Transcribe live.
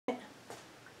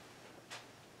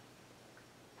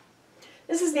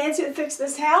This is Nancy with Fix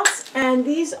This House, and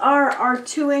these are our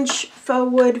 2-inch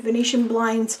faux wood Venetian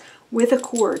blinds with a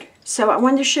cord. So I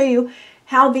wanted to show you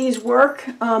how these work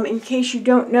in case you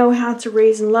don't know how to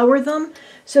raise and lower them.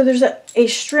 So there's a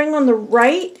string on the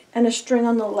right and a string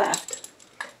on the left.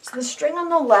 So the string on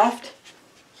the left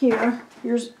here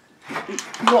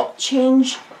will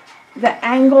change the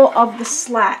angle of the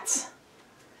slats.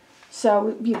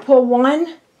 So you pull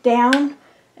one down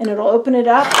and it'll open it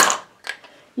up.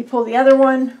 You pull the other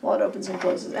one, well, it opens and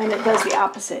closes, and it does the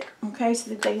opposite, okay, so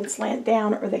that they can slant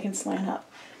down or they can slant up.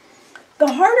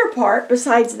 The harder part,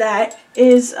 besides that,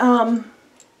 is the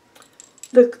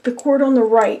cord on the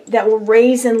right that will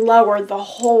raise and lower the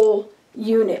whole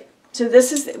unit. So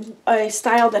this is a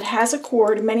style that has a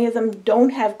cord. Many of them don't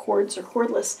have cords or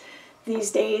cordless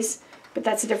these days, but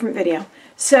that's a different video.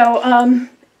 So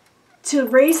to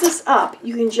raise this up,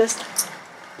 you can just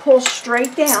pull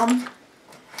straight down,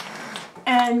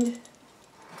 and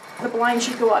the blind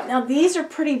should go up. Now these are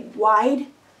pretty wide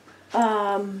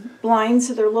blinds,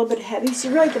 so they're a little bit heavy, so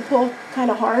you really have to pull kind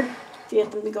of hard to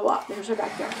get them to go up. There's our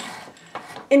backyard.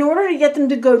 In order to get them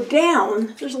to go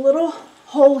down, there's a little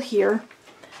hole here,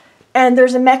 and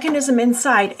there's a mechanism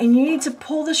inside, and you need to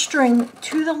pull the string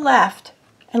to the left,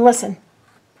 and listen.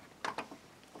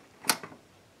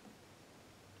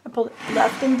 I pull it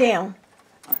left and down.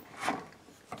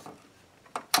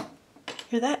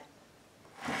 Hear that?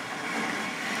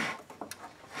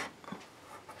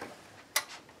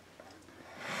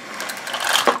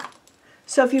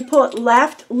 So if you pull it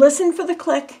left, listen for the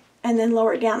click, and then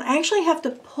lower it down. I actually have to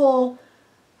pull,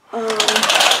 let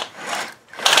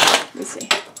me see,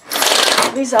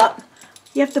 these up.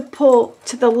 You have to pull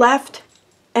to the left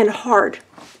and hard.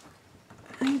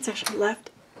 I think it's actually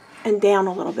left and down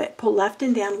a little bit. Pull left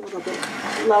and down a little bit.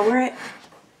 Lower it.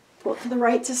 Pull it to the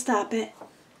right to stop it.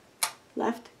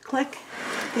 Left, click,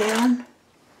 down.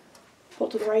 Pull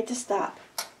to the right to stop.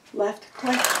 Left,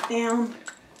 click, down.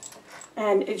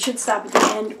 And it should stop at the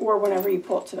end or whenever you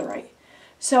pull it to the right.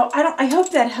 So I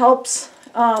hope that helps.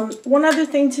 One other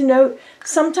thing to note,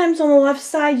 sometimes on the left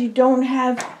side you don't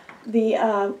have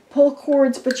the pull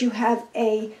cords, but you have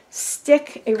a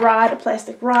stick, a rod, a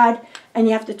plastic rod, and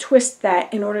you have to twist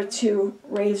that in order to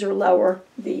raise or lower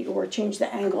or change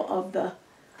the angle of the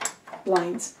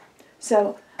blinds.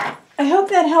 So I hope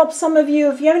that helps some of you.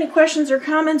 If you have any questions or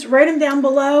comments, write them down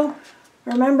below.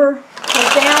 Remember,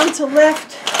 pull down to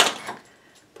lift.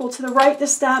 Pull to the right to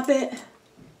stop it.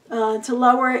 To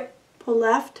lower it, pull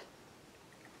left.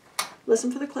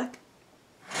 Listen for the click.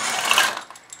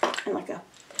 And let go.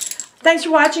 Thanks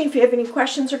for watching. If you have any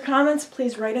questions or comments,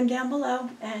 please write them down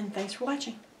below. And thanks for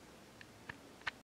watching.